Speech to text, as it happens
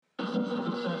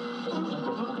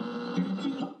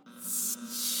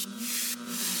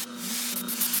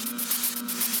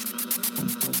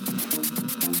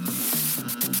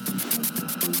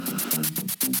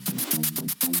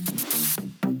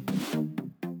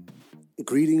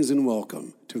Greetings and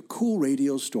welcome to Cool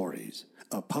Radio Stories,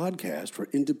 a podcast for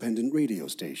independent radio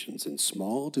stations in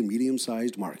small to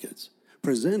medium-sized markets,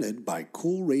 presented by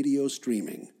Cool Radio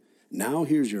Streaming. Now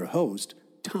here's your host,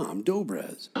 Tom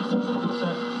Dobrez.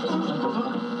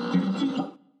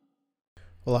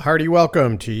 Well, a hearty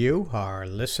welcome to you, our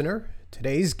listener.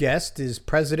 Today's guest is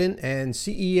President and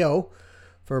CEO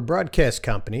for a broadcast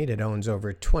company that owns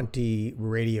over 20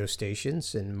 radio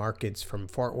stations in markets from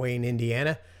Fort Wayne,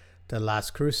 Indiana, to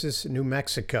Las Cruces, New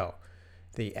Mexico.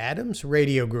 The Adams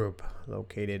Radio Group,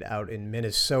 located out in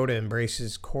Minnesota,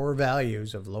 embraces core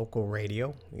values of local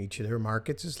radio. Each of their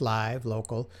markets is live,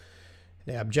 local.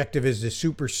 The objective is to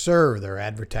super serve their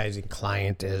advertising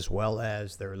client as well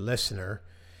as their listener.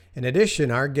 In addition,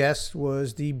 our guest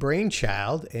was the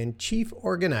brainchild and chief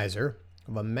organizer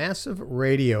of a massive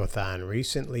radiothon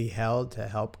recently held to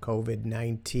help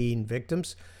COVID-19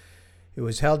 victims. It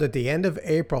was held at the end of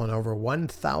April, and over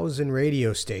 1,000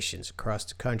 radio stations across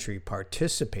the country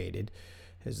participated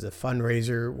as the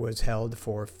fundraiser was held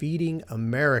for Feeding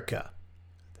America.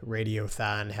 The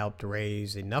radiothon helped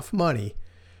raise enough money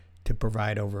to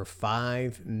provide over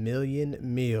 5 million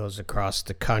meals across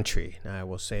the country. Now, I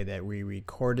will say that we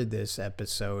recorded this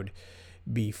episode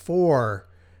before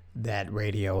that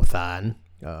radiothon.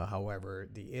 However,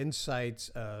 the insights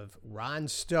of Ron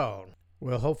Stone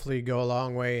will hopefully go a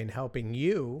long way in helping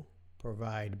you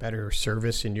provide better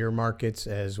service in your markets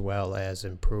as well as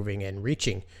improving and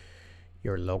reaching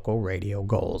your local radio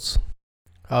goals.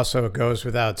 Also, it goes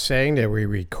without saying that we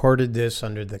recorded this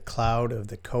under the cloud of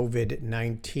the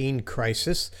COVID-19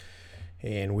 crisis,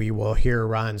 and we will hear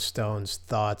Ron Stone's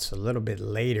thoughts a little bit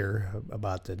later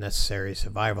about the necessary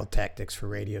survival tactics for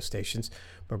radio stations.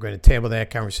 We're going to table that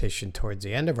conversation towards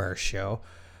the end of our show.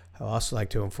 I'd also like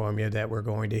to inform you that we're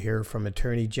going to hear from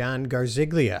attorney John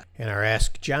Garziglia. In our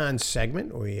Ask John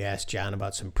segment, we asked John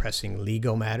about some pressing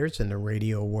legal matters in the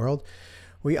radio world.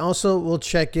 We also will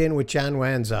check in with John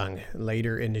Wanzong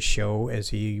later in the show as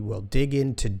he will dig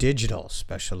into digital,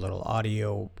 special little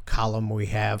audio column we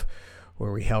have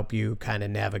where we help you kind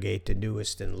of navigate the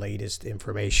newest and latest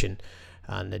information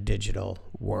on the digital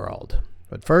world.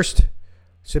 But first,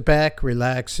 sit back,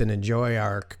 relax, and enjoy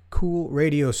our cool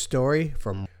radio story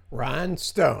from Ron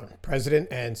Stone, President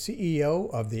and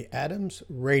CEO of the Adams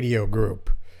Radio Group.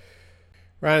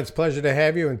 Ron, it's a pleasure to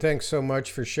have you, and thanks so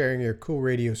much for sharing your cool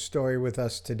radio story with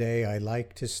us today. I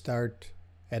like to start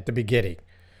at the beginning.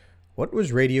 What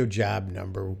was radio job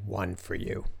number one for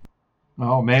you?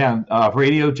 Oh, man.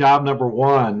 Radio job number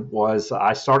one was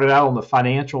I started out on the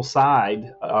financial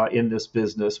side in this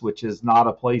business, which is not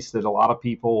a place that a lot of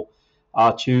people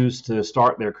choose to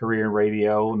start their career in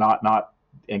radio,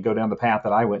 and go down the path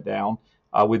that I went down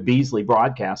with Beasley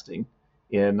Broadcasting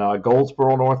in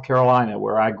Goldsboro, North Carolina,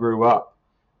 where I grew up.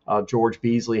 George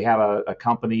Beasley had a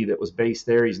company that was based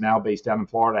there. He's now based down in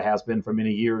Florida, has been for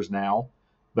many years now,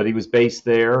 but he was based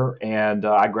there. And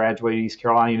I graduated East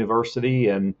Carolina University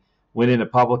and went into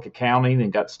public accounting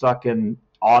and got stuck in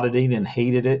auditing and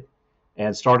hated it,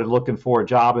 and started looking for a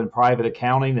job in private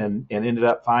accounting and ended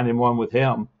up finding one with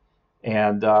him.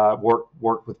 And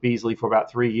worked with Beasley for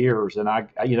about 3 years. And I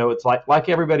it's like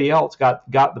everybody else, got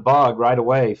the bug right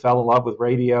away, fell in love with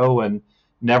radio and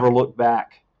never looked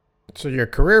back. So your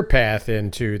career path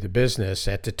into the business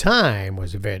at the time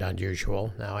was a bit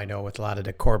unusual. Now I know with a lot of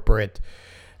the corporate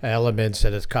elements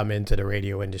that has come into the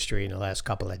radio industry in the last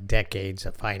couple of decades,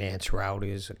 a finance route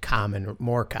is a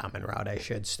more common route, I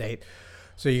should state.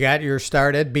 So you got your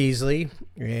start at Beasley,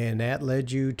 and that led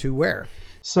you to where?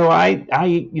 So I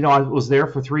was there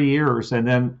for 3 years, and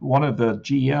then one of the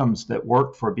GMs that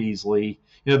worked for Beasley,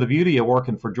 the beauty of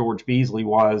working for George Beasley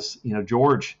was,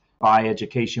 George by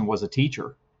education was a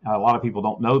teacher. A lot of people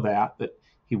don't know that, but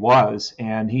he was,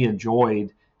 and he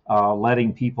enjoyed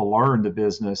letting people learn the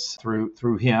business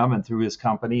through him and through his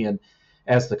company. And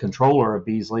as the controller of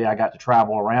Beasley, I got to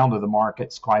travel around to the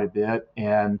markets quite a bit,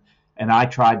 and I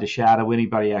tried to shadow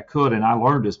anybody I could, and I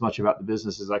learned as much about the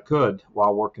business as I could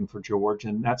while working for George,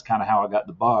 and that's kind of how I got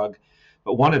the bug.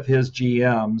 But one of his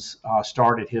GMs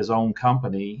started his own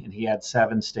company, and he had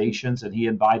 7 stations, and he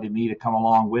invited me to come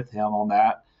along with him on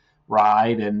that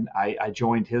ride, and I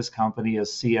joined his company as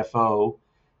CFO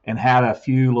and had a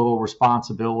few little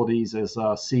responsibilities as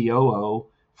a COO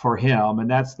for him, and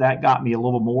that got me a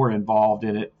little more involved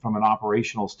in it from an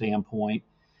operational standpoint.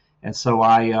 And so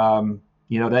I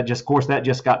that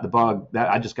just got the bug.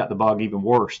 That I just got the bug even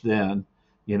worse then.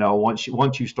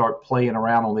 Once you start playing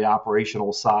around on the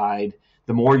operational side,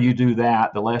 the more you do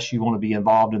that, the less you want to be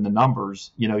involved in the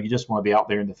numbers. You just want to be out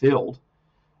there in the field.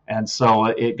 And so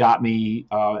it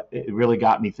really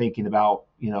got me thinking about,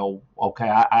 okay,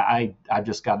 I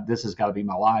just got, this has got to be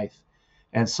my life.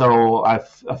 And so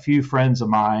a few friends of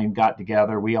mine got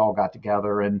together. We all got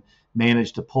together and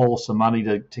managed to pull some money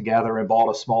together and bought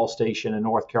a small station in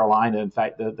North Carolina. In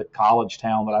fact, the college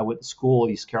town that I went to school,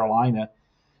 East Carolina,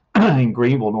 in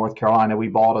Greenville, North Carolina, we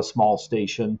bought a small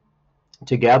station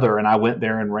together, and I went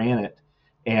there and ran it.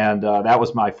 And that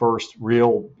was my first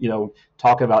real,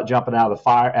 talking about jumping out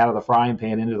of the frying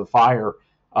pan into the fire.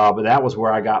 But that was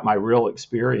where I got my real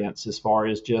experience as far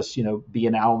as just,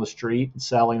 being out on the street and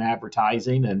selling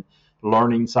advertising and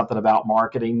learning something about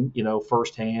marketing,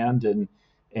 firsthand,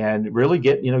 and really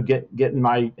getting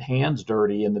my hands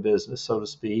dirty in the business, so to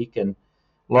speak, and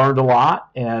learned a lot.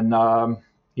 And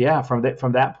from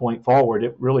that point forward,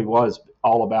 it really was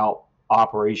all about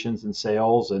operations and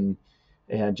sales and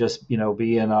just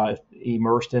being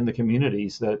immersed in the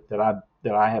communities that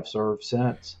I have served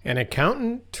since. An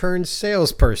accountant turned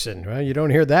salesperson. Well, you don't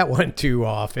hear that one too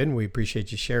often. We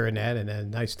appreciate you sharing that, and a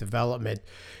nice development.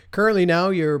 Currently now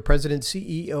you're president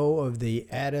CEO of the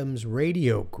Adams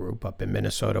Radio Group up in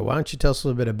Minnesota. Why don't you tell us a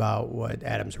little bit about what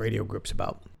Adams Radio Group's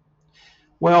about?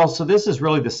 Well, so this is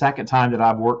really the second time that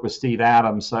I've worked with Steve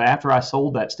Adams. So after I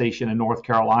sold that station in North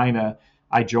Carolina,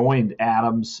 I joined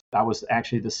Adams. I was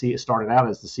actually started out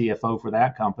as the CFO for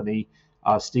that company.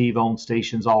 Steve owned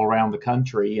stations all around the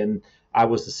country, and I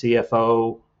was the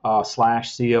CFO /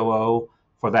 COO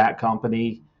for that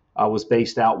company. I was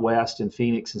based out west in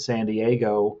Phoenix and San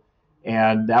Diego,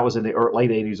 and that was in the late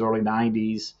 80s, early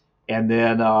 90s. And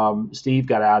then Steve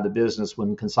got out of the business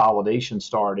when consolidation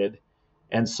started.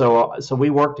 And so we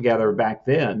worked together back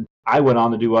then. I went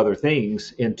on to do other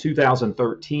things. In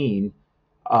 2013,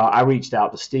 I reached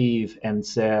out to Steve and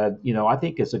said, I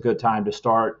think it's a good time to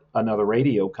start another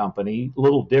radio company, a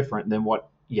little different than what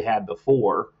you had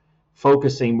before,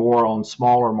 focusing more on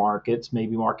smaller markets,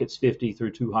 maybe markets 50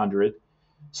 through 200,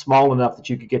 small enough that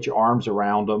you could get your arms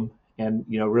around them and,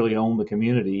 really own the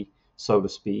community, so to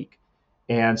speak.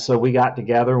 And so we got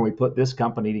together and we put this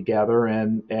company together.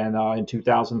 And in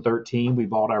 2013, we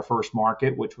bought our first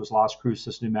market, which was Las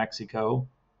Cruces, New Mexico.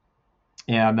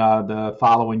 And the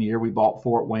following year, we bought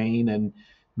Fort Wayne and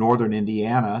northern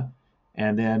Indiana.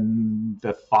 And then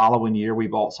the following year, we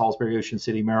bought Salisbury, Ocean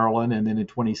City, Maryland. And then in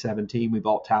 2017, we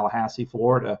bought Tallahassee,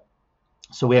 Florida.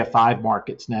 So we have 5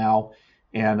 markets now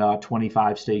and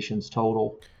 25 stations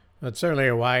total. Well, it's certainly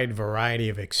a wide variety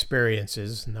of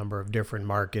experiences, a number of different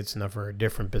markets, a number of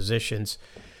different positions.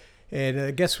 And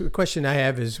I guess the question I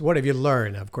have is, what have you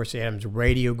learned? Of course, the Adams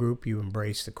Radio Group, you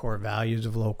embrace the core values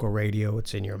of local radio.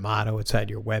 It's in your motto. It's on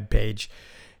your webpage.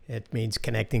 It means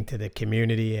connecting to the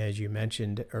community, as you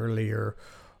mentioned earlier.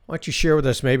 Why don't you share with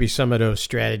us maybe some of those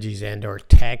strategies and or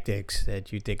tactics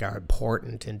that you think are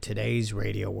important in today's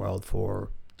radio world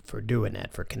for doing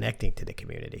that, for connecting to the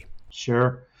community?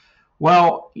 Sure.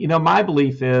 Well, my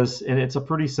belief is, and it's a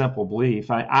pretty simple belief,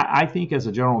 I think as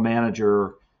a general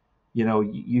manager,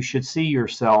 you should see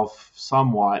yourself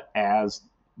somewhat as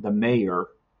the mayor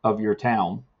of your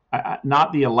town.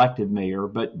 Not the elected mayor,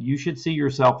 but you should see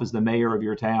yourself as the mayor of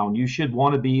your town. You should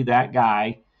want to be that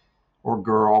guy or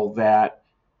girl that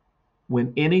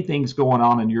when anything's going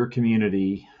on in your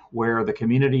community where the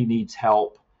community needs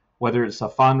help, whether it's a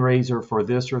fundraiser for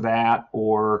this or that,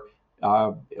 or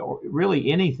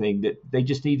really anything, that they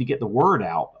just need to get the word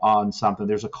out on something.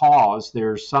 There's a cause,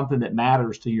 there's something that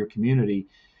matters to your community.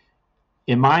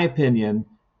 In my opinion,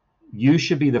 you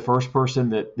should be the first person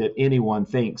that anyone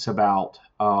thinks about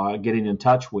getting in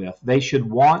touch with. They should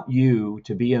want you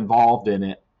to be involved in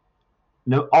it,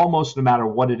 almost no matter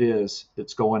what it is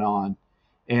that's going on.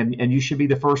 And you should be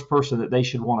the first person that they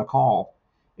should want to call.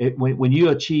 When you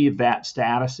achieve that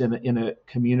status in a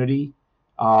community,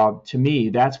 to me,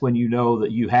 that's when you know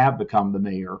that you have become the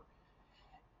mayor.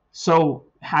 So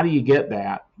how do you get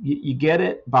that? You get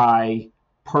it by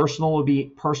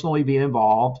personally being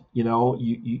involved.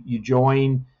 You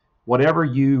join whatever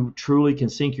you truly can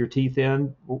sink your teeth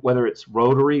in, whether it's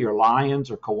Rotary or Lions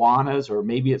or Kiwanis, or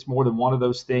maybe it's more than one of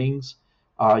those things.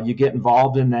 You get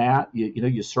involved in that.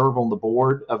 You serve on the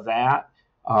board of that.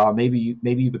 Maybe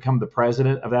you become the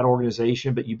president of that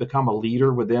organization, but you become a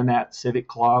leader within that civic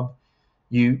club.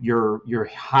 You're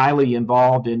highly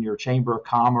involved in your Chamber of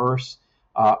Commerce,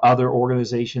 other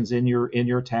organizations in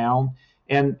your town.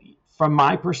 And from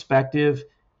my perspective,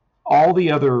 all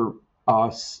the other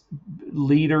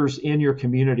leaders in your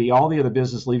community, all the other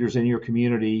business leaders in your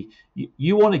community,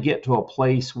 you want to get to a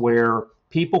place where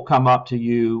people come up to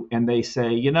you and they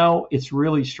say, it's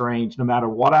really strange. No matter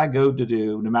what I go to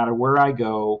do, no matter where I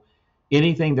go,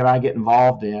 anything that I get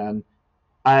involved in,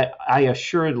 I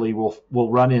assuredly will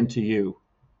run into you.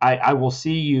 I will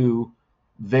see you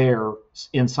there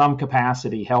in some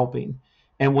capacity helping.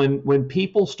 And when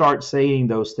people start saying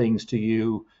those things to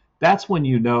you, that's when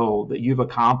you know that you've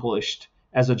accomplished,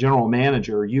 as a general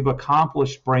manager, you've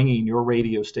accomplished bringing your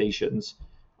radio stations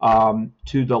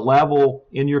to the level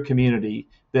in your community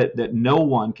that no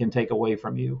one can take away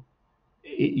from you.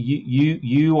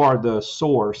 You are the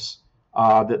source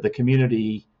that the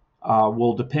community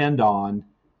will depend on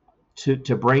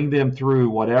to bring them through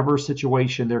whatever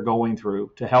situation they're going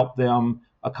through, to help them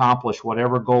accomplish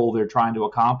whatever goal they're trying to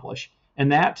accomplish.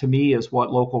 And that, to me, is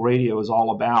what local radio is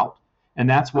all about. And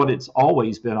that's what it's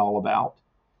always been all about.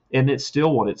 And it's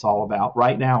still what it's all about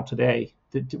right now, today.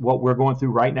 What we're going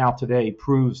through right now today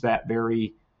proves that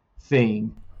very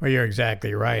thing. Well, you're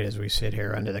exactly right. As we sit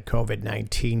here under the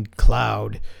COVID-19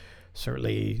 cloud,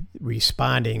 certainly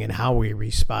responding and how we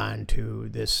respond to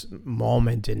this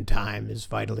moment in time is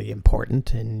vitally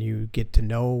important. And you get to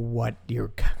know what your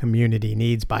community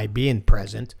needs by being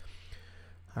present.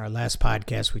 Our last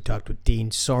podcast, we talked with Dean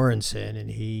Sorensen,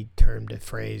 and he termed the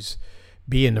phrase,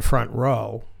 be in the front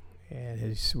row. And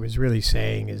he was really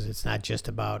saying is it's not just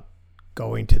about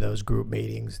going to those group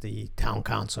meetings, the town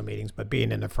council meetings, but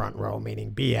being in the front row,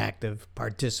 meaning be active,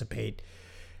 participate,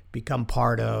 become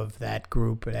part of that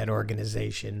group, that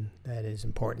organization that is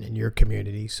important in your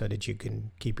community so that you can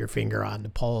keep your finger on the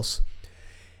pulse.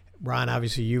 Ron,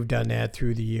 obviously you've done that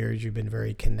through the years. You've been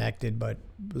very connected, but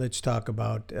let's talk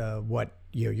about what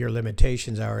your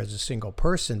limitations are as a single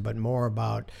person, but more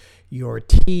about your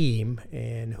team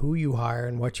and who you hire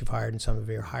and what you've hired and some of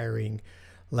your hiring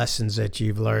lessons that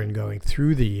you've learned going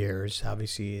through the years.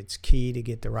 Obviously, it's key to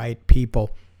get the right people.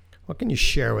 What can you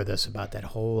share with us about that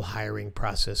whole hiring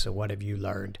process, and what have you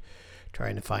learned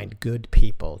trying to find good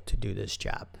people to do this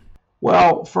job?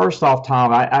 Well, first off,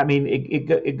 Tom, I mean,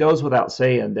 it goes without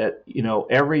saying that,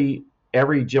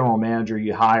 every general manager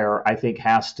you hire, I think,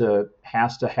 has to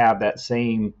have that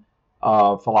same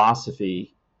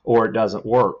philosophy, or it doesn't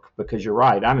work. Because you're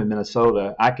right, I'm in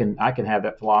Minnesota. I can have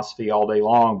that philosophy all day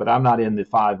long, but I'm not in the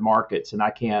 5 markets, and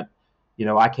I can't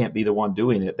be the one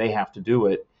doing it. They have to do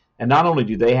it. And not only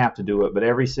do they have to do it, but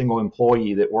every single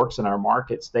employee that works in our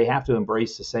markets, they have to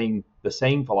embrace the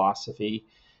same philosophy.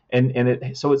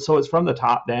 So it's from the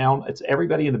top down. It's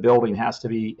everybody in the building has to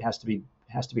be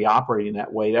operating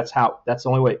that way. That's the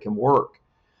only way it can work.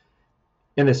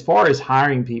 And as far as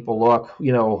hiring people, look,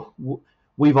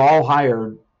 we've all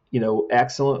hired,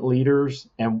 excellent leaders,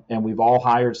 and we've all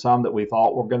hired some that we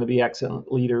thought were going to be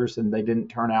excellent leaders, and they didn't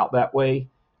turn out that way.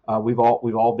 We've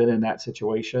all been in that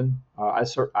situation. I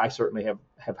certainly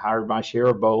have hired my share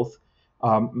of both.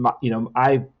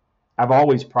 I've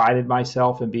always prided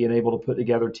myself in being able to put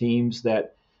together teams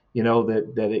that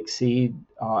exceed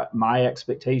my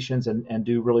expectations and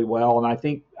do really well. And I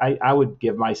think I would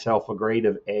give myself a grade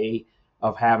of A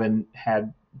of having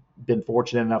been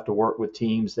fortunate enough to work with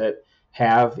teams that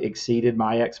have exceeded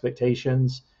my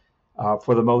expectations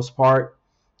for the most part.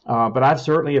 But I've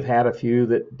certainly have had a few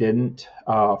that didn't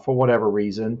for whatever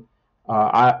reason.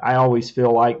 I always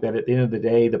feel like that at the end of the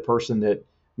day, the person that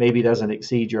maybe doesn't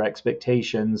exceed your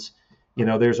expectations,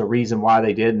 there's a reason why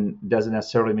they didn't. It doesn't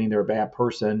necessarily mean they're a bad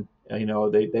person. They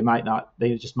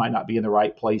just might not be in the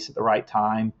right place at the right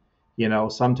time.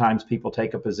 Sometimes people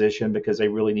take a position because they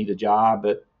really need a job,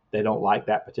 but they don't like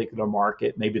that particular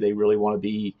market. Maybe they really want to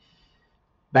be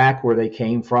back where they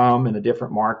came from in a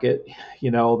different market,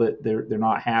 that they're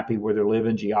not happy where they're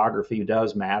living. Geography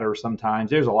does matter sometimes.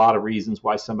 There's a lot of reasons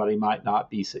why somebody might not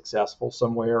be successful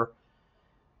somewhere.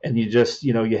 And you just,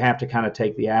 you have to kind of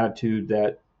take the attitude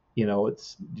that, you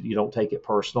don't take it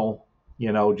personal,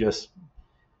 just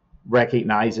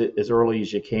recognize it as early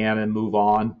as you can and move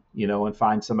on, and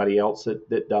find somebody else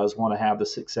that does want to have the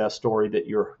success story that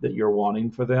you're wanting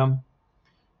for them.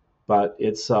 But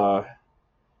it's,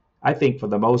 I think for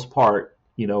the most part,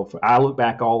 I look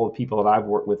back all the people that I've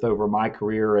worked with over my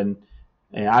career, and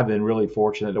I've been really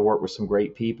fortunate to work with some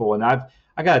great people. And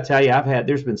I got to tell you,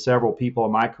 there's been several people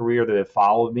in my career that have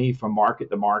followed me from market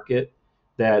to market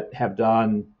that have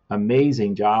done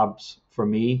amazing jobs for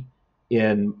me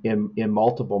in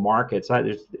multiple markets.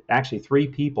 There's actually 3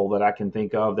 people that I can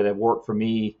think of that have worked for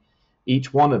me,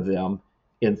 each one of them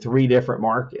in 3 different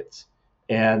markets.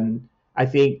 And I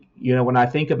think, when I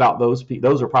think about those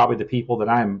are probably the people that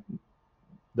I'm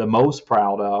the most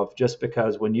proud of, just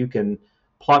because when you can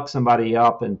pluck somebody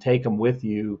up and take them with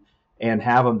you and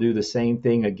have them do the same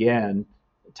thing again,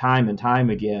 time and time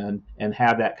again, and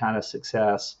have that kind of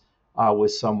success,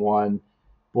 with someone,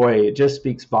 boy, it just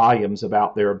speaks volumes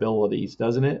about their abilities,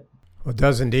 doesn't it? Well, it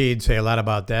does indeed say a lot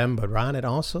about them, but Ron, it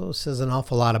also says an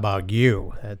awful lot about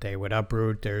you, that they would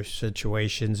uproot their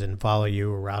situations and follow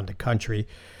you around the country,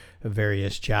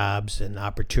 various jobs and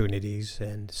opportunities,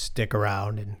 and stick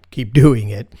around and keep doing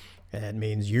it. That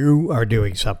means you are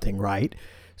doing something right.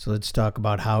 So let's talk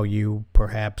about how you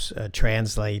perhaps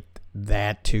translate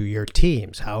that to your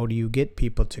teams. How do you get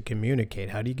people to communicate?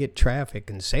 How do you get traffic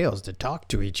and sales to talk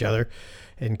to each other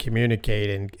and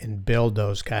communicate and build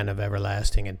those kind of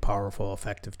everlasting and powerful,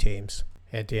 effective teams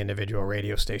at the individual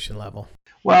radio station level?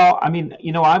 Well, I mean,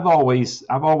 I've always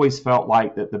felt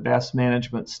like that the best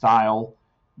management style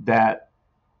that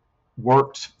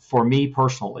worked for me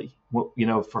personally,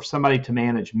 for somebody to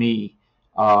manage me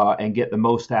and get the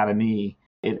most out of me,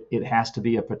 it has to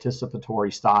be a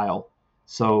participatory style.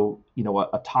 So,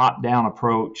 a top-down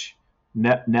approach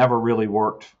never really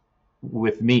worked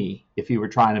with me if you were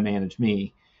trying to manage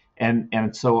me.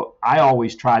 And so I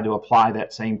always tried to apply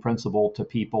that same principle to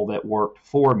people that worked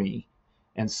for me.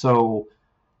 And so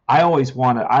I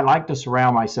like to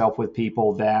surround myself with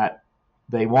people that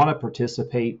they want to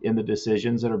participate in the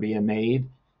decisions that are being made,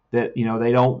 that,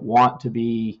 they don't want to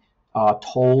be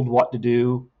told what to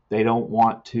do. They don't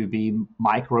want to be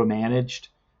micromanaged.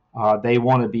 They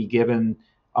want to be given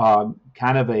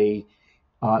kind of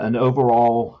an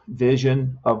overall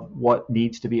vision of what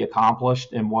needs to be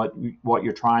accomplished and what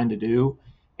you're trying to do.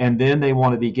 And then they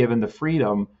want to be given the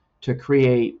freedom to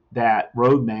create that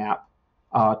roadmap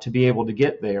to be able to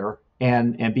get there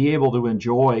and be able to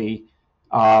enjoy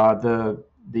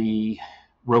the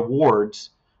rewards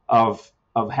of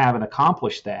having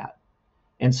accomplished that.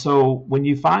 And so when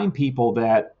you find people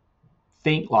that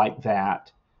think like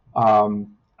that,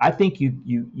 I think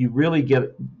you really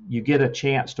get a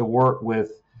chance to work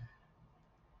with,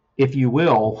 if you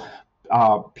will,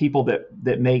 people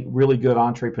that make really good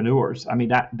entrepreneurs. I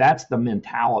mean, that's the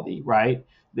mentality, right?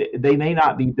 They may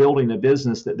not be building a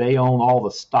business that they own all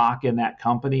the stock in that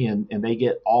company and they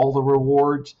get all the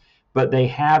rewards, but they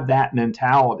have that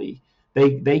mentality.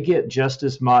 They get just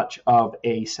as much of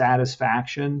a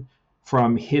satisfaction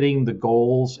from hitting the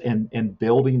goals and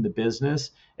building the business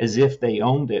as if they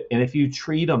owned it. And if you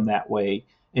treat them that way,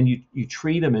 and you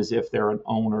treat them as if they're an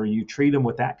owner, you treat them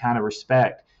with that kind of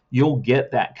respect, you'll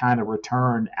get that kind of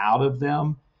return out of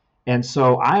them. And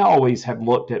so I always have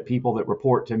looked at people that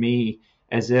report to me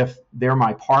as if they're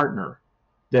my partner.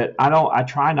 That I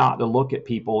try not to look at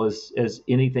people as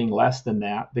anything less than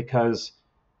that, because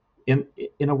in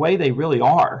a way they really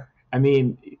are. I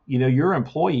mean, your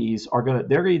employees they're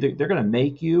gonna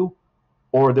make you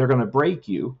or they're gonna break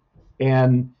you,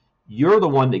 and you're the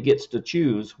one that gets to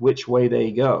choose which way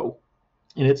they go.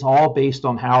 And it's all based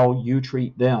on how you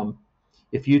treat them.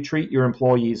 If you treat your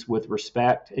employees with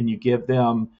respect and you give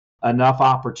them enough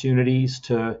opportunities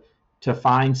to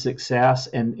find success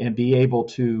and be able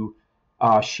to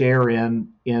share in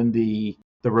the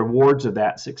rewards of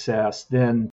that success,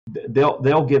 then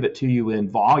they'll give it to you in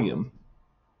volume.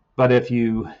 But if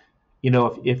you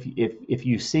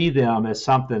see them as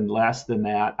something less than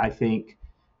that, I think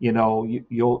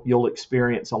you'll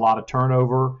experience a lot of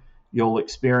turnover. You'll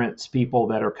experience people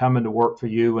that are coming to work for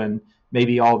you, and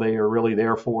maybe all they are really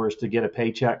there for is to get a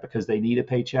paycheck because they need a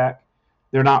paycheck.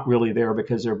 They're not really there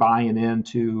because they're buying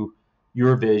into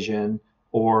your vision,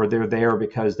 or they're there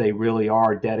because they really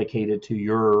are dedicated to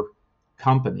your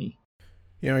company.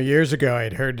 Years ago,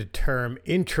 I'd heard the term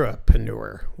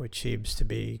intrapreneur, which seems to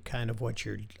be kind of what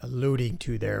you're alluding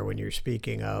to there when you're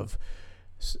speaking of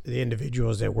the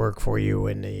individuals that work for you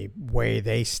and the way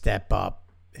they step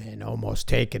up and almost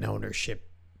take an ownership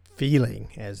feeling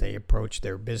as they approach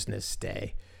their business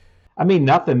day. I mean,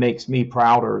 nothing makes me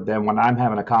prouder than when I'm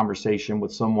having a conversation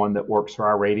with someone that works for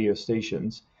our radio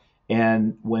stations.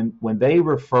 And when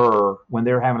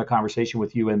they're having a conversation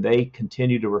with you and they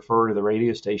continue to refer to the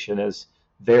radio station as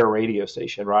their radio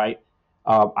station, right?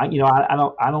 I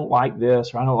don't like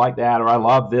this, or I don't like that, or I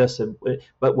love this.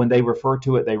 But when they refer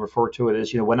to it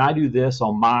as, when I do this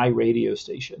on my radio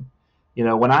station,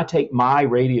 when I take my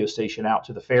radio station out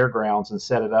to the fairgrounds and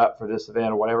set it up for this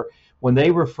event or whatever, when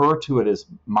they refer to it as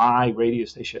my radio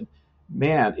station,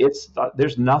 man,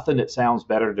 there's nothing that sounds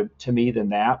better to me than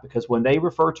that, because when they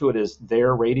refer to it as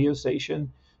their radio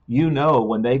station,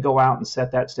 when they go out and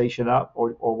set that station up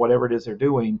or whatever it is they're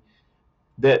doing,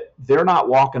 that they're not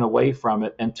walking away from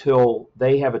it until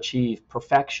they have achieved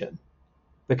perfection,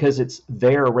 because it's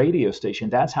their radio station.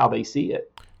 That's how they see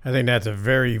it. I think that's a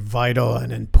very vital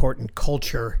and important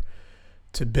culture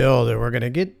to build. And we're going to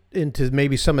get into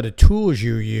maybe some of the tools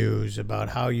you use about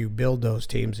how you build those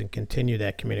teams and continue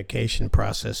that communication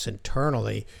process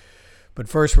internally. But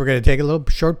first, we're going to take a little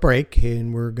short break,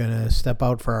 and we're going to step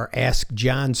out for our Ask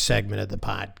John segment of the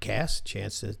podcast.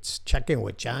 Chance to check in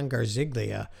with John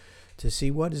Garziglia to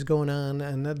see what is going on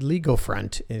the legal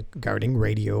front regarding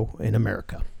radio in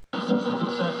America.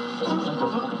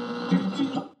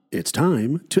 It's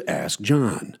time to Ask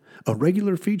John, a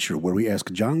regular feature where we ask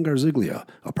John Garziglia,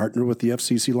 a partner with the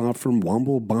FCC law firm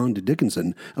Womble Bond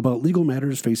Dickinson, about legal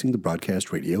matters facing the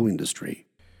broadcast radio industry.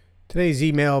 Today's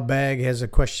email bag has a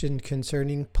question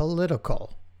concerning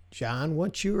political. John,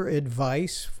 what's your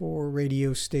advice for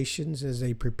radio stations as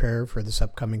they prepare for this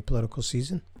upcoming political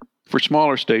season? For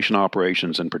smaller station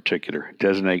operations in particular,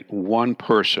 designate one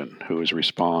person who is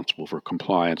responsible for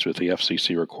compliance with the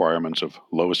FCC requirements of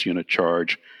lowest unit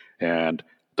charge and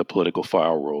the political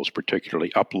file rules,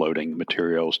 particularly uploading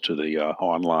materials to the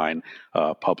online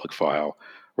public file,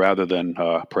 rather than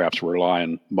perhaps rely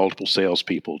on multiple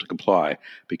salespeople to comply,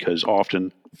 because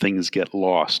often things get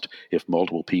lost if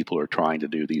multiple people are trying to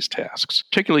do these tasks.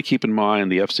 Particularly keep in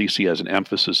mind the FCC has an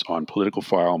emphasis on political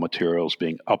file materials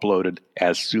being uploaded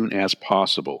as soon as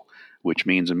possible, which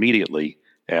means immediately,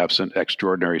 absent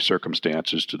extraordinary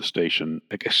circumstances to the station,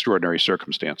 extraordinary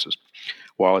circumstances.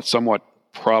 While it's somewhat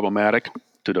problematic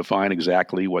to define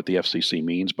exactly what the FCC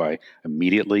means by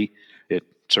immediately, it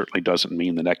certainly doesn't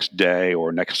mean the next day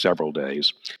or next several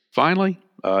days. Finally,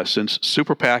 since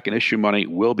super PAC and issue money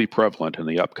will be prevalent in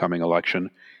the upcoming election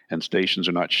and stations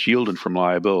are not shielded from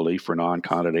liability for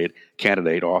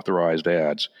non-candidate authorized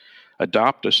ads,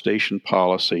 adopt a station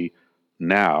policy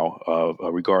now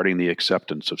regarding the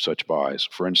acceptance of such buys.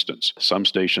 For instance, some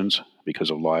stations, because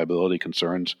of liability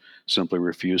concerns, simply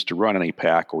refuse to run any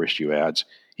PAC or issue ads,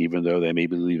 even though they may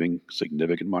be leaving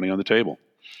significant money on the table.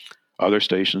 Other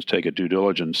stations take a due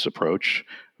diligence approach,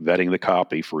 vetting the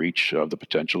copy for each of the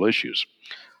potential issues.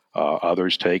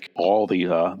 Others take all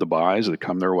the buys that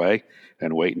come their way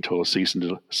and wait until a cease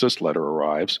and desist letter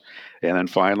arrives. And then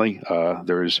finally,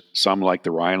 there's some like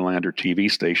the Rhinelander TV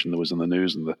station that was in the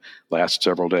news in the last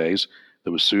several days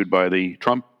that was sued by the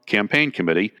Trump campaign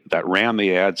committee that ran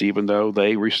the ads even though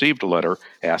they received a letter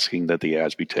asking that the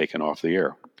ads be taken off the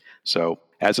air. So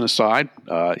as an aside,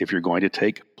 if you're going to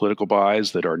take political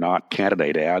buys that are not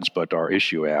candidate ads but are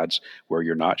issue ads where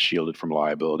you're not shielded from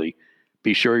liability,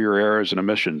 be sure your errors and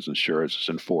omissions insurance is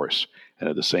in force. And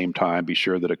at the same time, be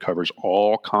sure that it covers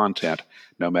all content,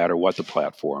 no matter what the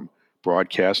platform,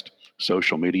 broadcast,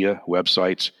 social media,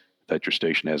 websites that your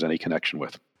station has any connection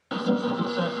with.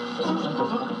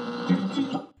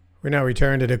 We now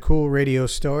return to the cool radio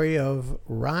story of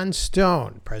Ron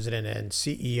Stone, President and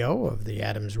CEO of the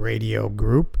Adams Radio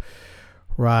Group.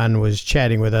 Ron was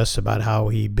chatting with us about how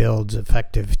he builds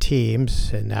effective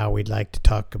teams, and now we'd like to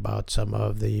talk about some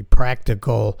of the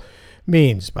practical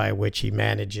means by which he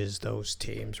manages those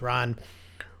teams. Ron,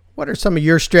 what are some of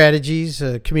your strategies,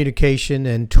 communication,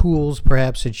 and tools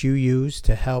perhaps that you use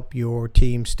to help your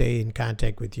team stay in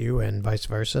contact with you and vice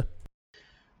versa?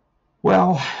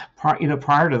 Well,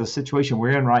 prior to the situation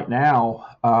we're in right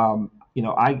now,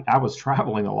 I was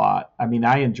traveling a lot. I mean,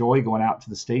 I enjoy going out to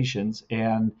the stations,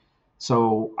 and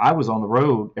so I was on the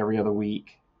road every other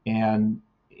week and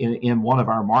in one of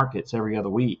our markets every other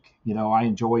week. I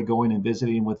enjoy going and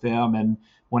visiting with them. And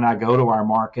when I go to our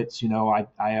markets,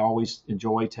 I always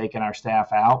enjoy taking our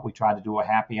staff out. We try to do a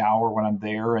happy hour when I'm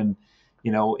there and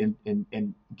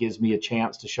gives me a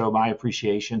chance to show my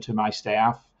appreciation to my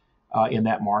staff in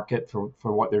that market for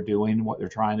what they're doing and what they're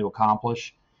trying to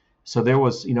accomplish. So there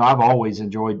was, I've always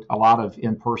enjoyed a lot of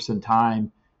in-person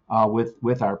time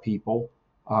with our people.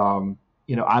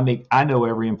 I know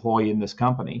every employee in this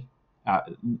company.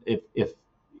 If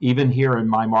even here in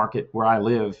my market where I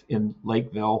live in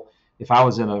Lakeville, if I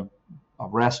was in a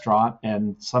restaurant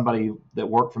and somebody that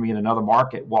worked for me in another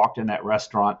market walked in that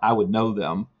restaurant, I would know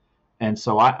them. And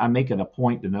so I make it a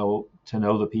point to know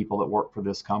the people that work for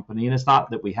this company. And it's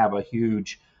not that we have a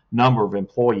huge number of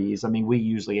employees. I mean, we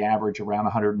usually average around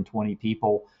 120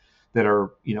 people that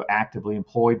are, actively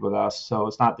employed with us. So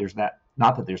it's not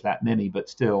that there's that many, but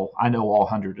still, I know all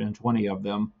 120 of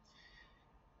them.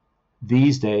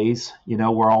 These days,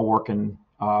 we're all working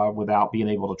without being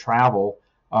able to travel.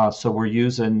 So we're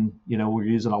using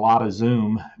a lot of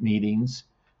Zoom meetings.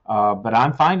 But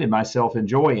I'm finding myself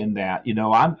enjoying that.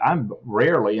 I'm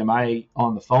rarely am I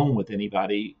on the phone with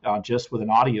anybody, just with an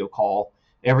audio call.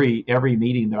 Every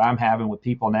meeting that I'm having with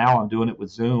people now, I'm doing it with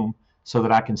Zoom so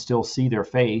that I can still see their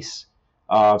face.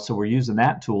 So we're using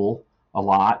that tool a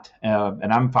lot,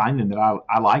 and I'm finding that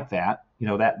I like that.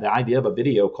 That the idea of a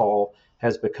video call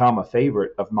has become a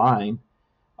favorite of mine.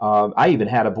 I even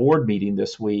had a board meeting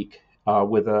this week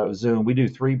with a Zoom. We do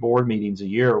 3 board meetings a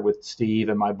year with Steve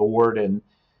and my board, and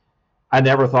I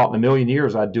never thought in a million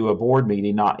years I'd do a board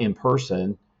meeting not in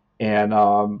person,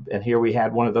 and here we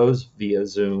had one of those via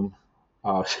Zoom.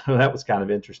 So that was kind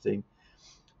of interesting.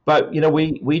 But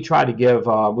we try to give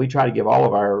all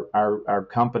of our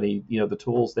company the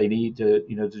tools they need to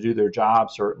to do their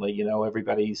job. Certainly,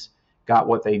 everybody's got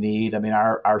what they need. I mean,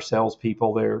 our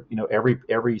salespeople, they're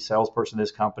every salesperson in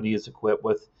this company is equipped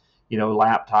with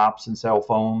laptops and cell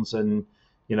phones and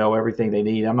everything they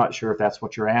need. I'm not sure if that's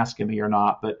what you're asking me or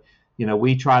not, but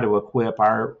we try to equip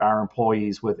our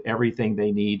employees with everything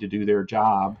they need to do their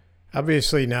job.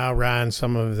 Obviously now, Ron,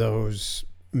 some of those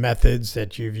methods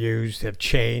that you've used have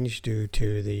changed due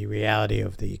to the reality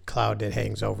of the cloud that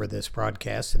hangs over this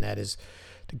broadcast, and that is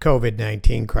the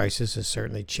COVID-19 crisis has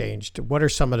certainly changed. What are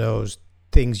some of those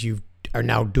things you are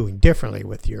now doing differently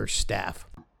with your staff?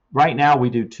 Right now we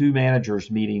do 2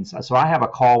 managers meetings. So I have a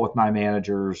call with my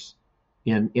managers.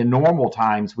 In normal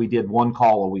times, we did 1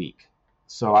 call a week.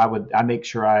 So I make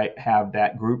sure I have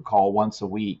that group call once a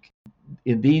week.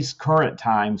 In these current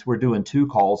times, we're doing 2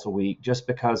 calls a week just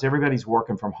because everybody's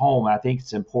working from home. I think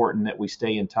it's important that we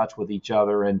stay in touch with each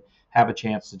other and have a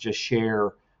chance to just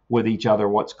share with each other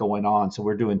what's going on. So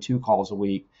we're doing 2 calls a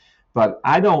week. But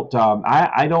I don't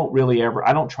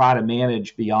try to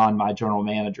manage beyond my general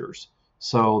managers.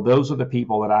 So those are the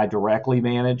people that I directly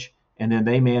manage, and then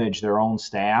they manage their own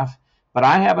staff. But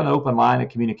I have an open line of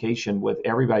communication with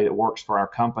everybody that works for our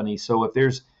company. So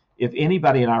if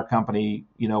anybody in our company,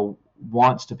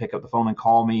 wants to pick up the phone and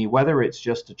call me, whether it's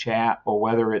just a chat or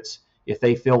whether it's if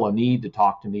they feel a need to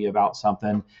talk to me about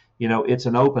something, it's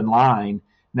an open line.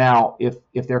 Now,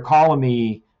 if they're calling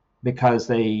me because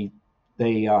they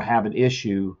have an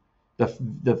issue,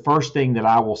 the first thing that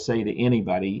I will say to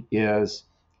anybody is,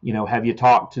 have you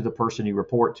talked to the person you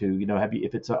report to?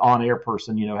 If it's an on-air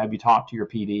person, have you talked to your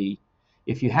PD?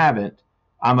 If you haven't,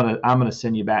 I'm gonna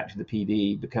send you back to the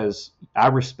PD because I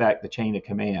respect the chain of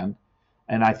command,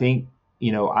 and I think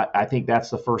I think that's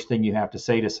the first thing you have to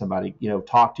say to somebody.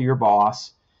 Talk to your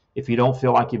boss. If you don't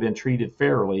feel like you've been treated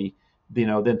fairly,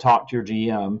 then talk to your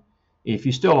GM. If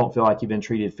you still don't feel like you've been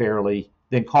treated fairly,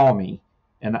 then call me,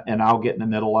 and I'll get in the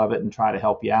middle of it and try to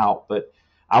help you out. But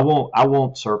I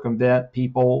won't circumvent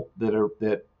people that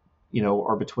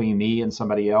are between me and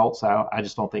somebody else. I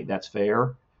just don't think that's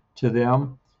fair to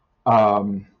them.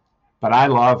 But I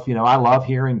love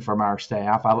hearing from our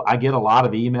staff. I get a lot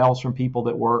of emails from people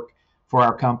that work for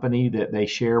our company that they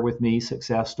share with me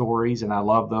success stories, and I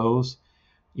love those.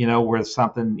 Where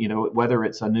something, whether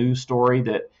it's a news story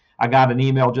that I got an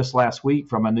email just last week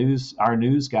from our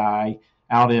news guy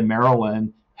out in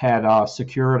Maryland had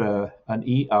secured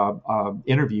an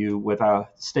interview with a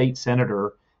state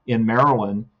senator in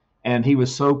Maryland. And he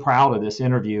was so proud of this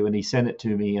interview, and he sent it to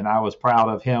me, and I was proud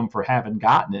of him for having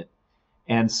gotten it.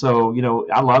 And so,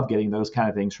 I love getting those kind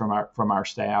of things from our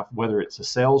staff, whether it's a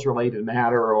sales related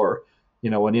matter or,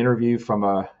 an interview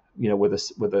from with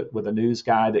a news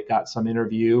guy that got some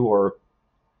interview, or,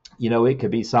 it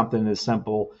could be something as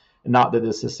simple. Not that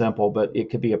this is simple, but it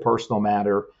could be a personal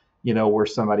matter, where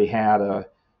somebody had a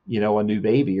new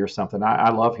baby or something. I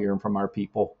love hearing from our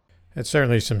people. That's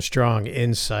certainly some strong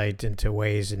insight into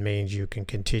ways and means you can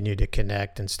continue to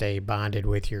connect and stay bonded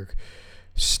with your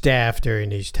staff during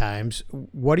these times.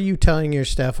 What are you telling your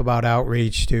staff about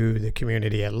outreach to the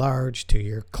community at large, to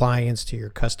your clients, to your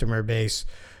customer base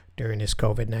during this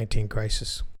COVID-19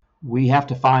 crisis? We have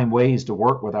to find ways to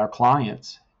work with our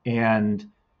clients. And,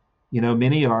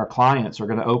 many of our clients are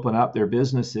going to open up their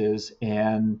businesses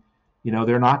and,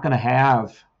 they're not going to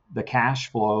have the cash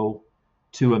flow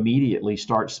to immediately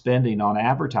start spending on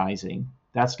advertising.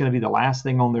 That's going to be the last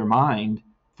thing on their mind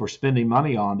for spending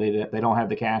money on. They don't have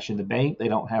the cash in the bank. They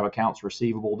don't have accounts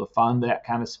receivable to fund that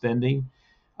kind of spending.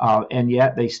 And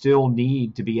yet they still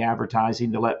need to be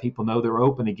advertising to let people know they're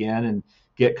open again and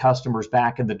get customers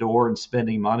back in the door and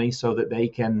spending money so that they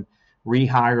can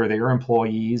rehire their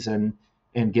employees and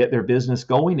get their business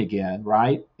going again,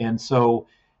 right? And so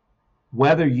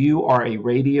whether you are a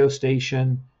radio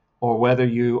station or whether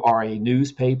you are a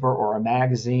newspaper or a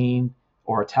magazine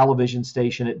or a television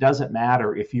station, it doesn't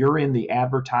matter. If you're in the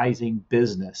advertising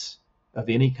business of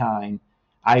any kind,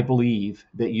 I believe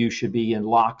that you should be in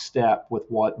lockstep with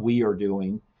what we are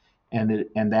doing, and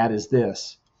that is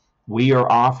this. We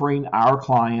are offering our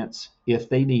clients, if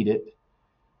they need it,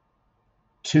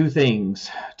 2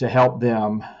 things to help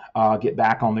them get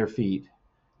back on their feet.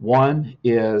 One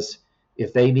is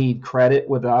if they need credit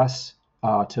with us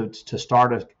to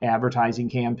start an advertising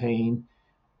campaign,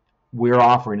 we're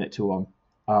offering it to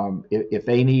them. If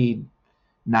they need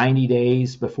 90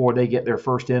 days before they get their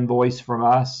first invoice from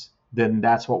us, then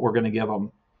that's what we're going to give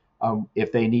them.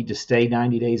 If they need to stay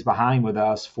 90 days behind with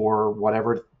us for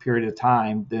whatever period of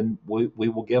time, then we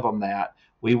will give them that.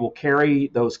 We will carry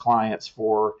those clients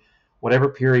for whatever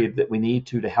period that we need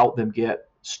to help them get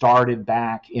started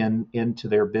back into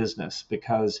their business.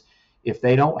 Because if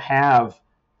they don't have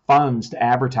funds to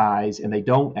advertise and they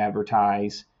don't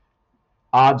advertise,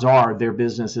 odds are their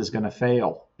business is going to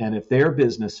fail. And if their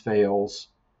business fails,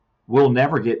 we'll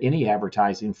never get any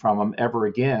advertising from them ever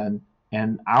again,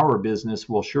 and our business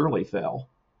will surely fail.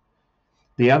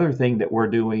 The other thing that we're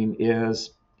doing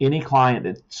is any client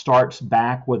that starts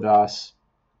back with us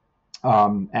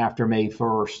after May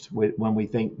 1st, when we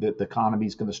think that the economy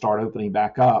is going to start opening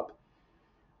back up,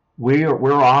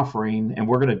 we're offering, and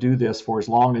we're going to do this for as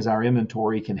long as our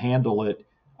inventory can handle it.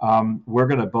 We're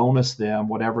going to bonus them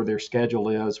whatever their schedule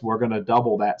is. We're going to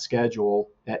double that schedule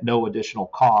at no additional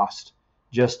cost,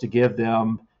 just to give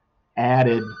them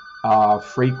added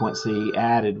frequency,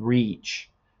 added reach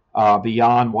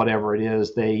beyond whatever it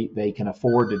is they can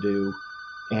afford to do.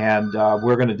 And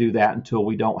we're going to do that until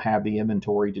we don't have the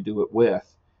inventory to do it with.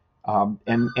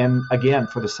 And again,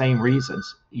 for the same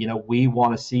reasons, we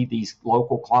want to see these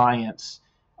local clients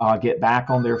get back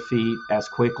on their feet as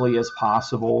quickly as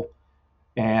possible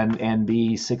and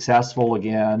be successful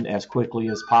again as quickly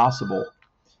as possible.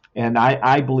 And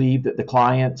I believe that the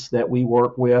clients that we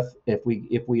work with, if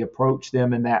we approach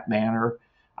them in that manner,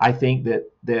 I think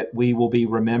that we will be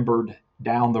remembered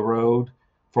down the road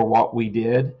for what we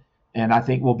did, and I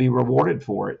think we'll be rewarded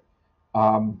for it.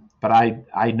 But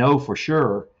I know for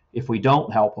sure if we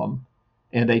don't help them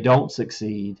and they don't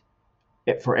succeed,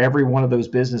 for every one of those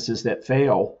businesses that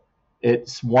fail,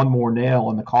 it's one more nail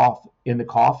in the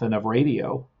coffin of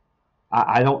radio.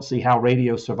 I don't see how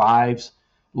radio survives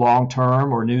long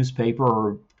term, or newspaper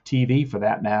or TV for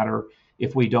that matter,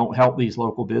 if we don't help these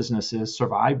local businesses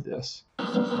survive this.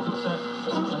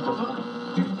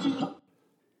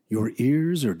 Your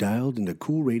ears are dialed into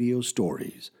Cool Radio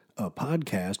Stories, a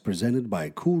podcast presented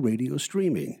by Cool Radio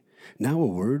Streaming. Now a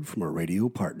word from our radio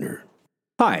partner.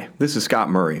 Hi, this is Scott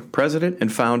Murray, president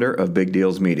and founder of Big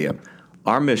Deals Media.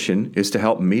 Our mission is to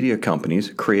help media companies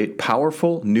create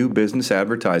powerful new business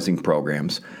advertising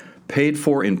programs paid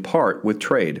for in part with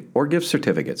trade or gift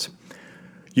certificates.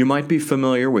 You might be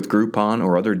familiar with Groupon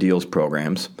or other deals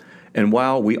programs, and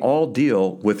while we all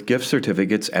deal with gift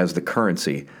certificates as the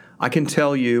currency, I can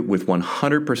tell you with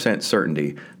 100%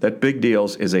 certainty that Big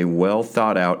Deals is a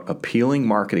well-thought-out, appealing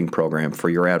marketing program for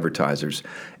your advertisers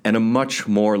and a much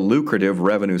more lucrative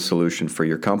revenue solution for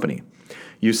your company.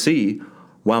 You see,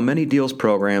 while many deals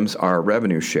programs are a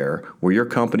revenue share, where your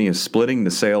company is splitting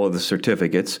the sale of the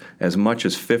certificates as much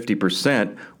as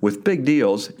 50%, with Big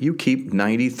Deals, you keep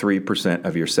 93%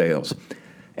 of your sales.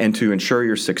 And to ensure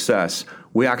your success,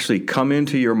 we actually come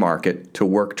into your market to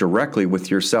work directly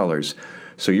with your sellers,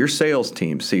 so your sales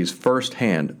team sees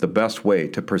firsthand the best way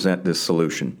to present this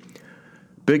solution.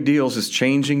 Big Deals is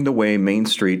changing the way Main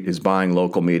Street is buying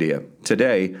local media.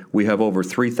 Today, we have over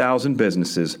 3,000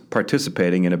 businesses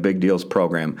participating in a Big Deals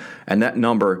program, and that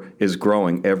number is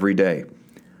growing every day.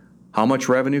 How much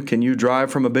revenue can you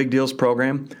drive from a Big Deals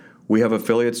program? We have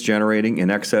affiliates generating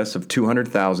in excess of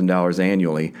 $200,000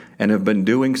 annually and have been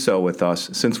doing so with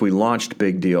us since we launched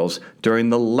Big Deals during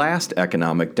the last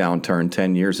economic downturn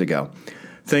 10 years ago.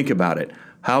 Think about it.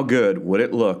 How good would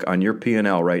it look on your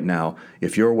P&L right now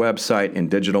if your website and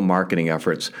digital marketing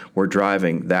efforts were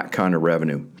driving that kind of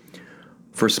revenue?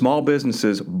 For small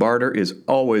businesses, barter is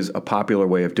always a popular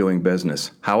way of doing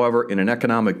business. However, in an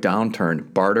economic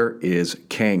downturn, barter is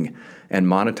king, and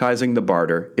monetizing the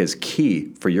barter is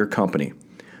key for your company.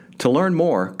 To learn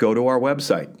more, go to our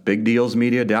website,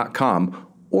 bigdealsmedia.com,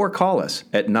 or call us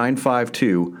at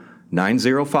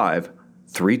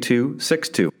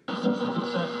 952-905-3262.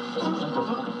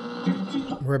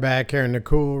 We're back here in the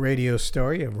Cool Radio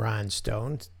Story of Ron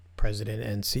Stone, President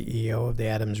and CEO of the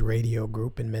Adams Radio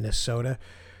Group in Minnesota.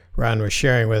 Ron was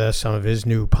sharing with us some of his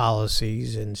new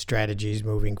policies and strategies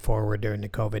moving forward during the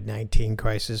COVID-19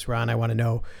 crisis. Ron, I want to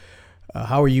know,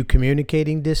 how are you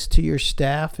communicating this to your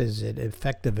staff? Is it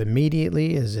effective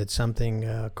immediately? Is it something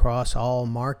across all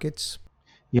markets?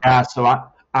 Yeah, so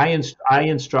I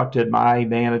instructed my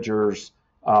managers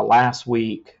last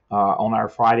week on our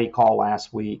Friday call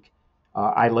last week.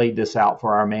 I laid this out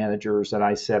for our managers, and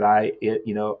I said, I'm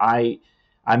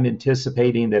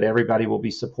anticipating that everybody will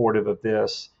be supportive of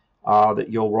this, that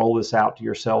you'll roll this out to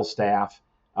your sales staff,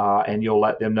 and you'll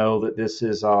let them know that this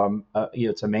is,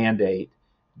 it's a mandate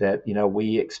that,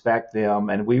 we expect them.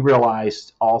 And we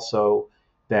realized also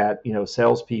that,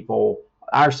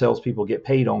 our salespeople get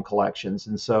paid on collections.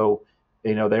 And so,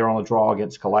 they're on a draw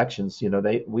against collections.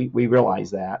 We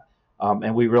realize that.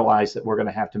 And we realize that we're going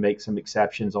to have to make some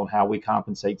exceptions on how we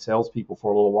compensate salespeople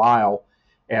for a little while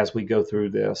as we go through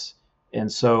this.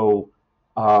 And so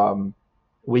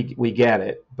we get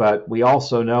it, but we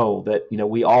also know that,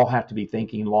 we all have to be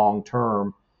thinking long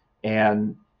term.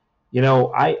 And,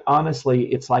 I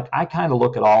honestly, it's like, I kind of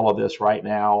look at all of this right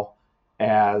now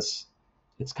as,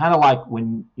 it's kind of like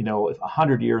when,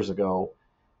 100 years ago,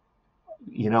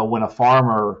 when a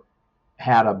farmer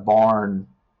had a barn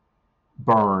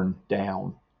burn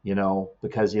down,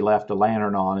 because he left a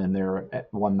lantern on in there at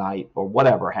one night or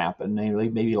whatever happened.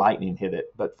 Maybe lightning hit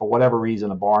it, but for whatever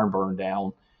reason, a barn burned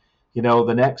down.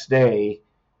 The next day,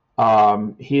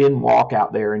 he didn't walk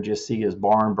out there and just see his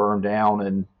barn burn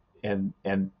down and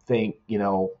think,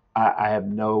 I have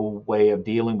no way of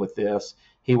dealing with this.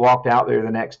 He walked out there the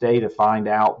next day to find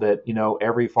out that,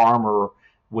 every farmer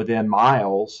within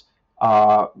miles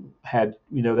had,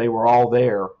 they were all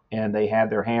there, and they had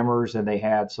their hammers and they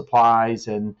had supplies,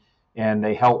 and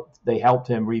they helped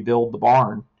him rebuild the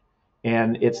barn.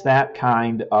 And it's that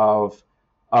kind of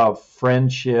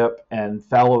friendship and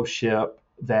fellowship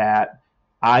that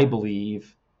I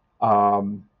believe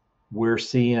we're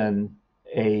seeing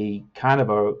a kind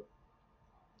of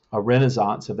a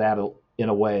renaissance of that in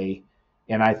a way.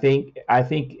 And I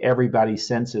think everybody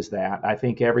senses that. I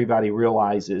think everybody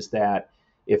realizes that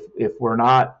if we're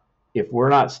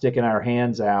not sticking our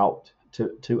hands out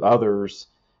to others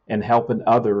and helping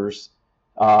others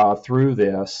through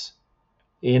this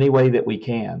any way that we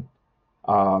can,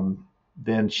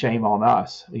 then shame on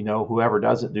us. Whoever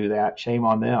doesn't do that, shame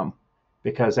on them,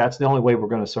 because that's the only way we're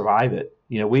going to survive it.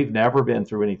 We've never been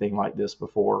through anything like this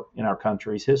before in our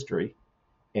country's history,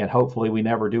 and hopefully we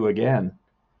never do again.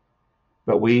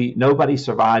 But nobody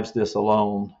survives this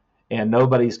alone, and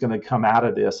nobody's going to come out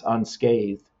of this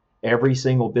unscathed. Every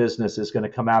single business is going to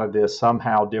come out of this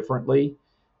somehow differently,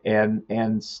 and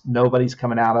nobody's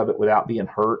coming out of it without being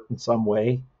hurt in some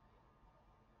way.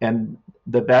 And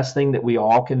the best thing that we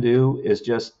all can do is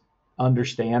just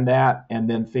understand that, and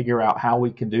then figure out how we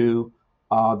can do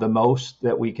the most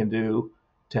that we can do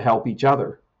to help each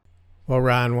other. Well,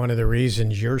 Ron, one of the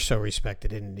reasons you're so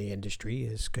respected in the industry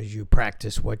is because you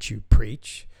practice what you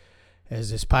preach.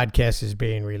 As this podcast is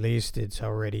being released, it's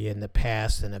already in the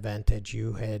past an event that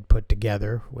you had put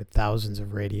together with thousands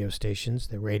of radio stations,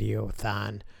 the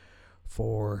Radiothon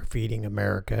for Feeding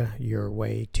America, your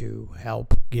way to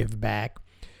help give back.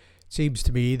 It seems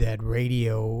to me that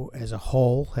radio as a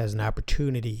whole has an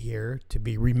opportunity here to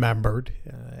be remembered,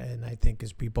 and I think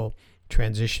as people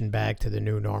transition back to the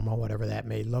new normal, whatever that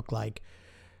may look like,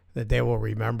 that they will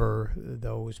remember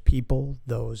those people,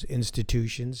 those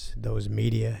institutions, those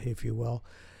media, if you will,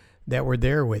 that were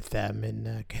there with them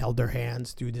and held their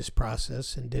hands through this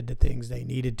process and did the things they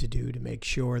needed to do to make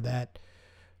sure that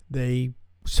they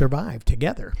survived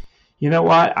together. You know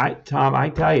what, Tom, I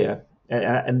tell you,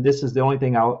 and this is the only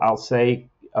thing I'll say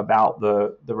about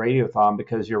the Radiothon,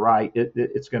 because you're right,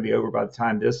 it's going to be over by the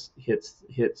time this hits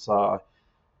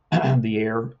the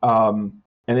air.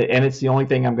 And it's the only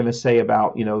thing I'm going to say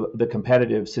about, the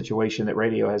competitive situation that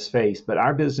radio has faced. But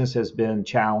our business has been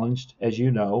challenged, as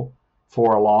you know,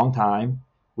 for a long time.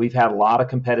 We've had a lot of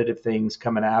competitive things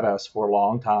coming at us for a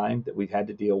long time that we've had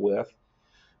to deal with.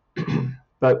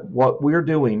 But what we're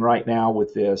doing right now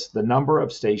with this, the number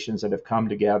of stations that have come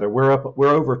together, we're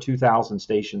over 2,000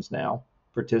 stations now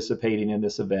participating in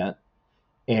this event.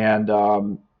 And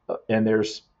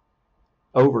there's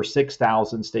over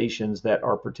 6,000 stations that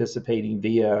are participating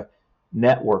via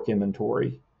network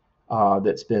inventory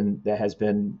that has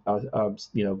been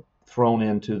thrown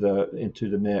into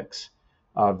the mix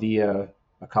via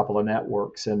a couple of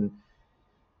networks. And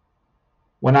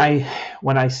when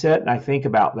I sit and I think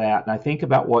about that, and I think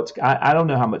about I don't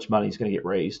know how much money is going to get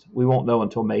raised. We won't know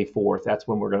until May 4th. That's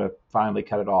when we're going to finally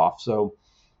cut it off. So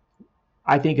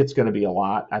I think it's going to be a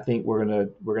lot. I think we're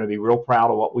going to be real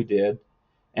proud of what we did.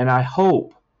 And I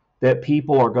hope that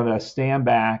people are going to stand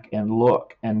back and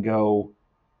look and go,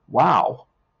 wow,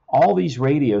 all these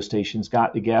radio stations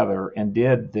got together and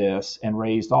did this and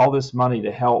raised all this money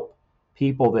to help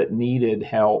people that needed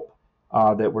help,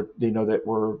 that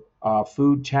were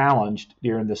food challenged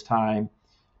during this time.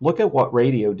 Look at what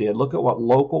radio did. Look at what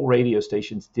local radio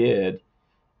stations did.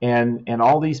 And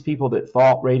all these people that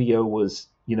thought radio was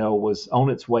on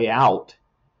its way out.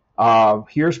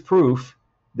 Here's proof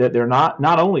that they're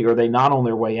not only are they not on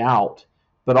their way out,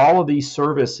 but all of these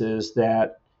services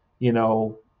that,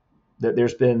 that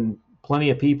there's been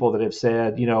plenty of people that have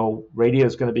said, radio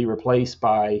is going to be replaced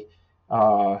by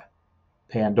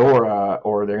Pandora,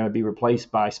 or they're going to be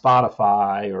replaced by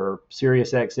Spotify, or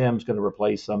Sirius XM is going to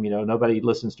replace them. Nobody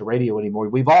listens to radio anymore.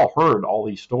 We've all heard all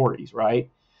these stories, right?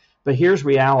 But here's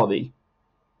reality.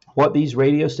 What these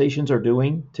radio stations are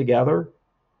doing together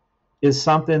is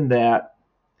something that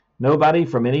nobody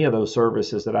from any of those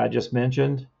services that I just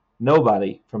mentioned,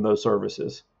 nobody from those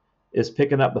services is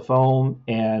picking up the phone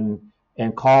and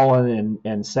calling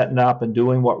and setting up and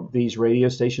doing what these radio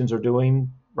stations are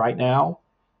doing right now.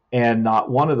 And not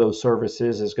one of those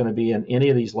services is going to be in any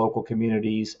of these local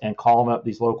communities and calling up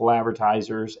these local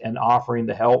advertisers and offering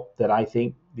the help that I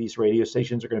think these radio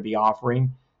stations are going to be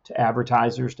offering to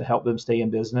advertisers to help them stay in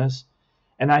business.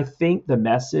 And I think the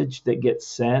message that gets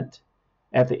sent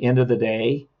at the end of the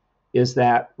day is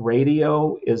that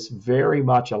radio is very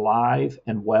much alive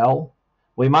and well.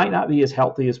 We might not be as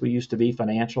healthy as we used to be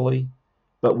financially,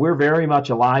 but we're very much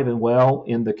alive and well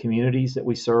in the communities that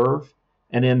we serve,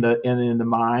 and in the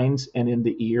minds and in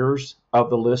the ears of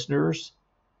the listeners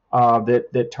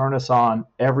that turn us on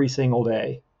every single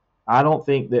day. I don't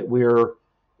think that we're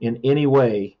in any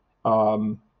way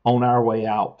on our way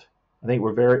out. I think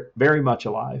we're very, very much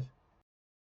alive.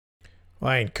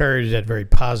 Well, I encourage that very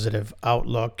positive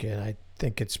outlook, and I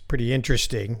think it's pretty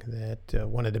interesting that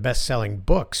one of the best-selling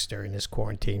books during this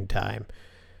quarantine time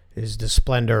is The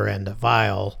Splendor and the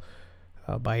Vial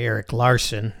by Erik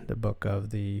Larson, the book of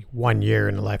the 1 year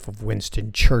in the life of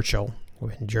Winston Churchill,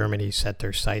 when Germany set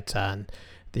their sights on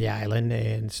the island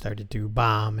and started to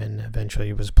bomb and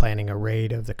eventually was planning a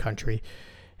raid of the country.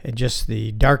 And just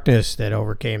the darkness that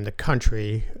overcame the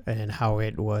country and how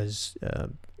it was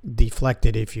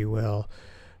deflected, if you will,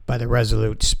 by the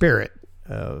resolute spirit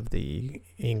of the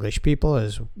English people,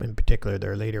 as in particular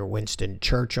their leader, Winston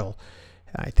Churchill.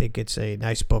 I think it's a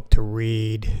nice book to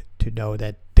read, to know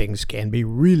that things can be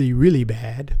really, really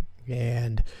bad,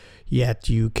 and yet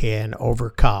you can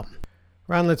overcome.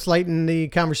 Ron, let's lighten the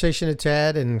conversation a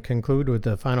tad and conclude with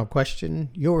the final question.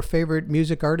 Your favorite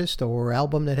music artist or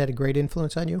album that had a great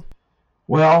influence on you?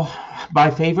 Well,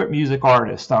 my favorite music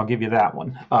artist, I'll give you that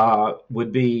one,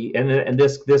 would be, and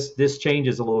this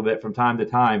changes a little bit from time to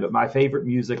time, but my favorite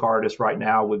music artist right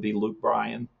now would be Luke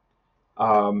Bryan.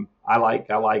 I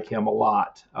like him a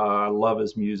lot. I love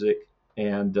his music,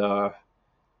 and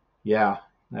yeah,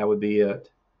 that would be it.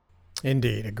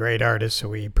 Indeed, a great artist, so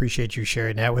we appreciate you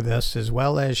sharing that with us, as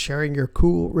well as sharing your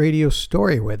cool radio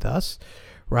story with us.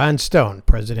 Ron Stone,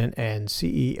 President and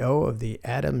CEO of the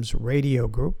Adams Radio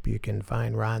Group. You can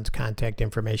find Ron's contact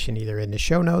information either in the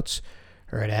show notes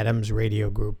or at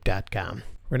adamsradiogroup.com.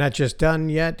 We're not just done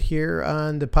yet here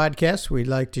on the podcast. We'd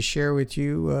like to share with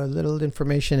you a little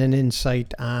information and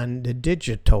insight on the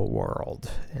digital world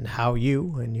and how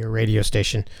you and your radio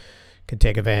station can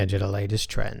take advantage of the latest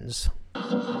trends.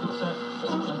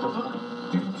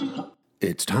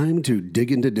 It's time to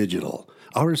dig into digital,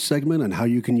 our segment on how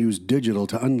you can use digital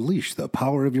to unleash the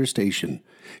power of your station.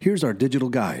 Here's our digital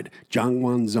guide,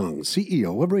 Jianwan Zeng,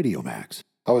 CEO of RadioMax.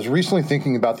 I was recently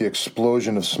thinking about the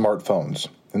explosion of smartphones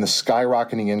and the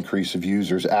skyrocketing increase of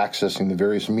users accessing the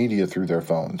various media through their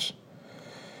phones.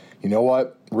 You know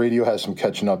what? Radio has some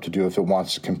catching up to do if it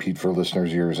wants to compete for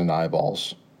listeners' ears and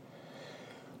eyeballs.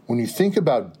 When you think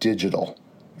about digital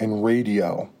and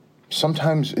radio,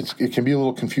 sometimes it can be a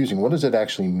little confusing. What does it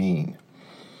actually mean?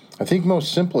 I think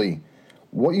most simply,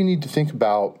 what you need to think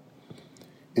about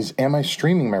is, am I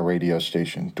streaming my radio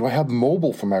station? Do I have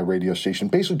mobile for my radio station?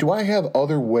 Basically, do I have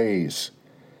other ways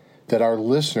that our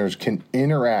listeners can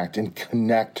interact and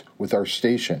connect with our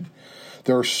station?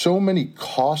 There are so many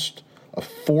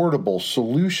cost-affordable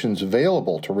solutions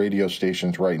available to radio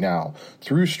stations right now,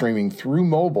 through streaming, through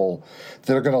mobile,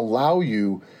 that are going to allow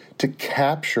you to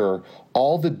capture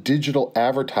all the digital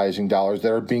advertising dollars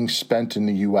that are being spent in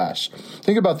the U.S.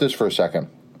 Think about this for a second.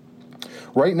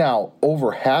 Right now,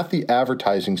 over half the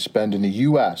advertising spend in the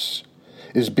U.S.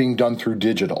 is being done through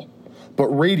digital. But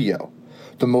radio,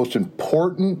 the most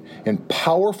important and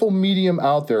powerful medium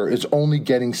out there, is only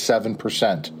getting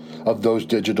 7% of those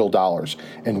digital dollars.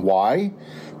 And why?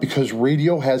 Because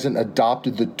radio hasn't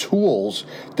adopted the tools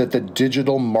that the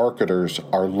digital marketers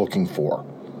are looking for.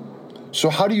 So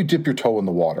how do you dip your toe in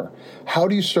the water? How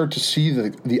do you start to see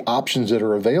the options that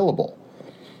are available?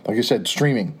 Like I said,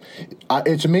 streaming.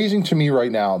 It's amazing to me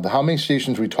right now how many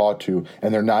stations we talk to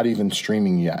and they're not even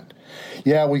streaming yet.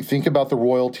 Yeah, we think about the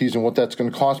royalties and what that's going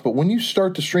to cost, but when you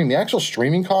start to stream, the actual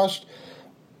streaming costs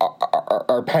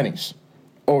are pennies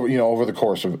over the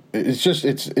course of it.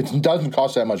 It doesn't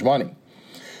cost that much money.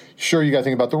 Sure, you got to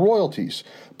think about the royalties.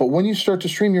 But when you start to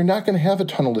stream, you're not going to have a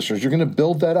ton of listeners. You're going to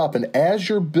build that up. And as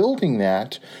you're building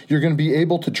that, you're going to be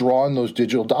able to draw in those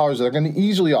digital dollars that are going to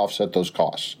easily offset those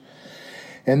costs.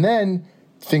 And then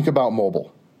think about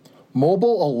mobile.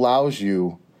 Mobile allows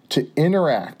you to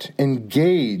interact,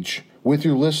 engage with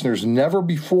your listeners never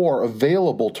before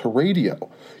available to radio.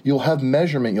 You'll have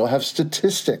measurement, you'll have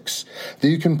statistics that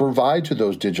you can provide to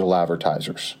those digital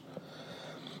advertisers.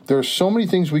 There are so many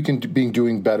things we can be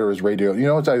doing better as radio. You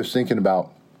know what I was thinking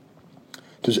about?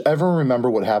 Does everyone remember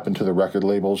what happened to the record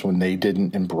labels when they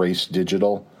didn't embrace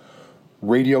digital?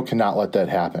 Radio cannot let that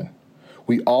happen.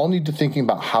 We all need to think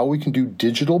about how we can do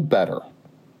digital better.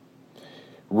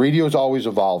 Radio is always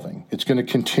evolving. It's going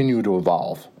to continue to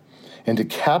evolve. And to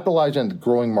capitalize on the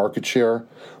growing market share,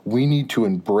 we need to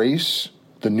embrace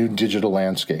the new digital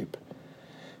landscape.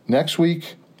 Next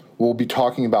week, we'll be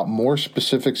talking about more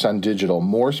specifics on digital,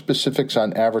 more specifics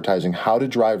on advertising, how to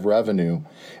drive revenue,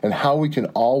 and how we can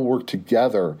all work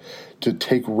together to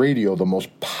take radio, the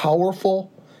most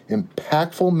powerful,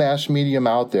 impactful mass medium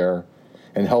out there,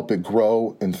 and help it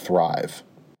grow and thrive.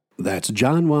 That's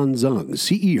John Wanzung,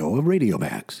 CEO of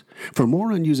RadioMax. For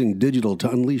more on using digital to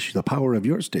unleash the power of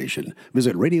your station,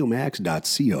 visit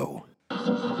radiomax.co.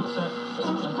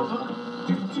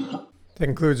 That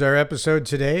concludes our episode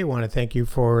today. I want to thank you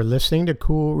for listening to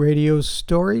Cool Radio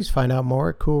Stories. Find out more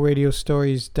at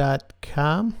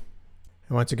coolradiostories.com.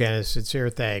 And once again, a sincere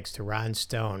thanks to Ron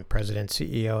Stone, President and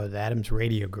CEO of the Adams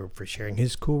Radio Group, for sharing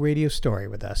his cool radio story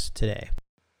with us today.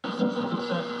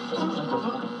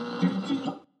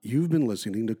 You've been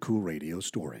listening to Cool Radio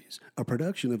Stories, a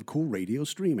production of Cool Radio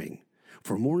Streaming.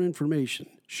 For more information,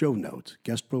 show notes,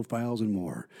 guest profiles, and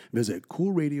more, visit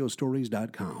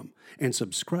coolradiostories.com and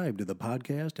subscribe to the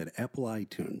podcast at Apple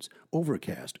iTunes,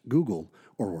 Overcast, Google,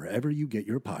 or wherever you get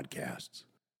your podcasts.